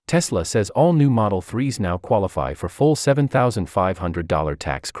Tesla says all new Model 3s now qualify for full $7,500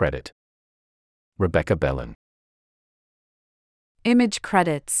 tax credit. Rebecca Bellin. Image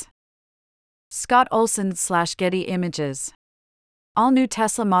credits. Scott Olson/Getty Images. All new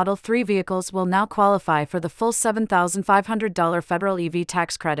Tesla Model 3 vehicles will now qualify for the full $7,500 federal EV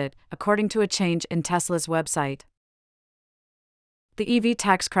tax credit, according to a change in Tesla's website. The EV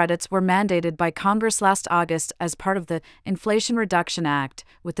tax credits were mandated by Congress last August as part of the Inflation Reduction Act,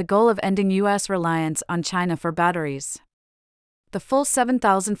 with the goal of ending U.S. reliance on China for batteries. The full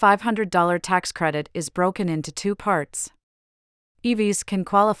 $7,500 tax credit is broken into two parts. EVs can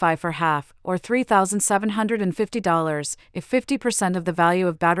qualify for half, or $3,750, if 50% of the value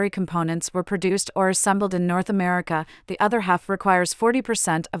of battery components were produced or assembled in North America. The other half requires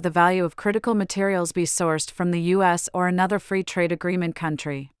 40% of the value of critical materials be sourced from the U.S. or another free trade agreement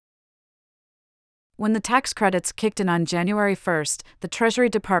country. When the tax credits kicked in on January 1st, the Treasury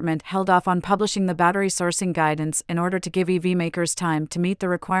Department held off on publishing the battery sourcing guidance in order to give EV makers time to meet the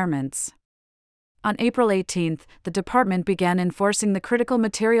requirements. On April 18, the department began enforcing the critical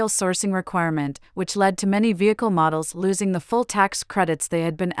material sourcing requirement, which led to many vehicle models losing the full tax credits they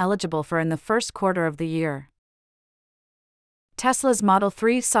had been eligible for in the first quarter of the year. Tesla's Model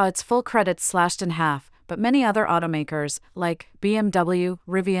 3 saw its full credits slashed in half, but many other automakers, like BMW,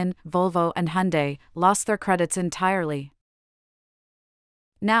 Rivian, Volvo, and Hyundai, lost their credits entirely.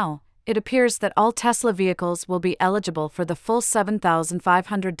 Now, it appears that all Tesla vehicles will be eligible for the full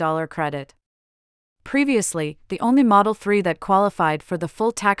 $7,500 credit. Previously, the only Model 3 that qualified for the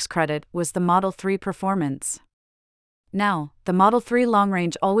full tax credit was the Model 3 Performance. Now, the Model 3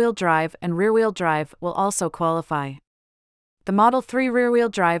 long-range all-wheel drive and rear-wheel drive will also qualify. The Model 3 rear-wheel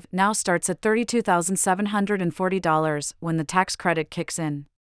drive now starts at $32,740 when the tax credit kicks in.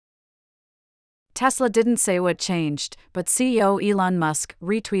 Tesla didn't say what changed, but CEO Elon Musk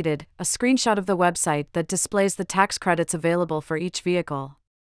retweeted a screenshot of the website that displays the tax credits available for each vehicle.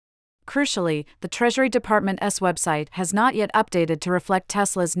 Crucially, the Treasury Department's website has not yet updated to reflect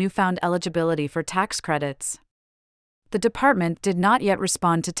Tesla's newfound eligibility for tax credits. The department did not yet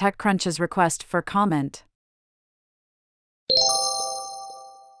respond to TechCrunch's request for comment.